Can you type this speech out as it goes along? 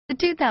The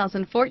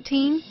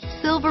 2014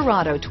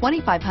 Silverado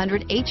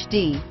 2500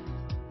 HD.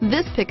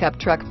 This pickup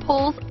truck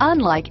pulls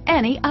unlike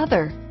any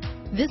other.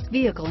 This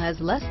vehicle has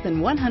less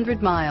than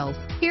 100 miles.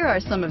 Here are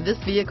some of this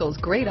vehicle's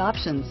great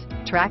options: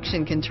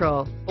 traction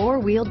control,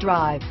 four-wheel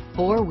drive,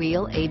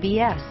 four-wheel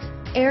ABS,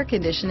 air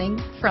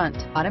conditioning, front,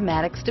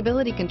 automatic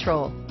stability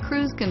control,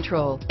 cruise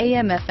control,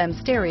 AM/FM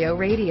stereo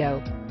radio,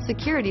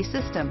 security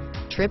system,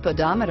 trip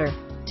odometer,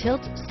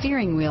 tilt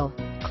steering wheel,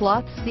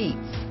 cloth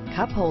seats,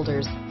 cup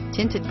holders,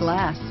 tinted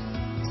glass,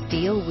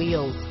 steel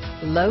wheels,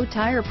 low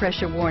tire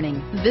pressure warning.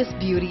 This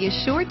beauty is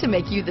sure to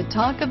make you the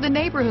talk of the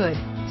neighborhood.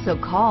 So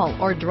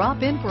call or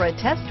drop in for a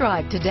test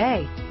drive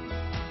today.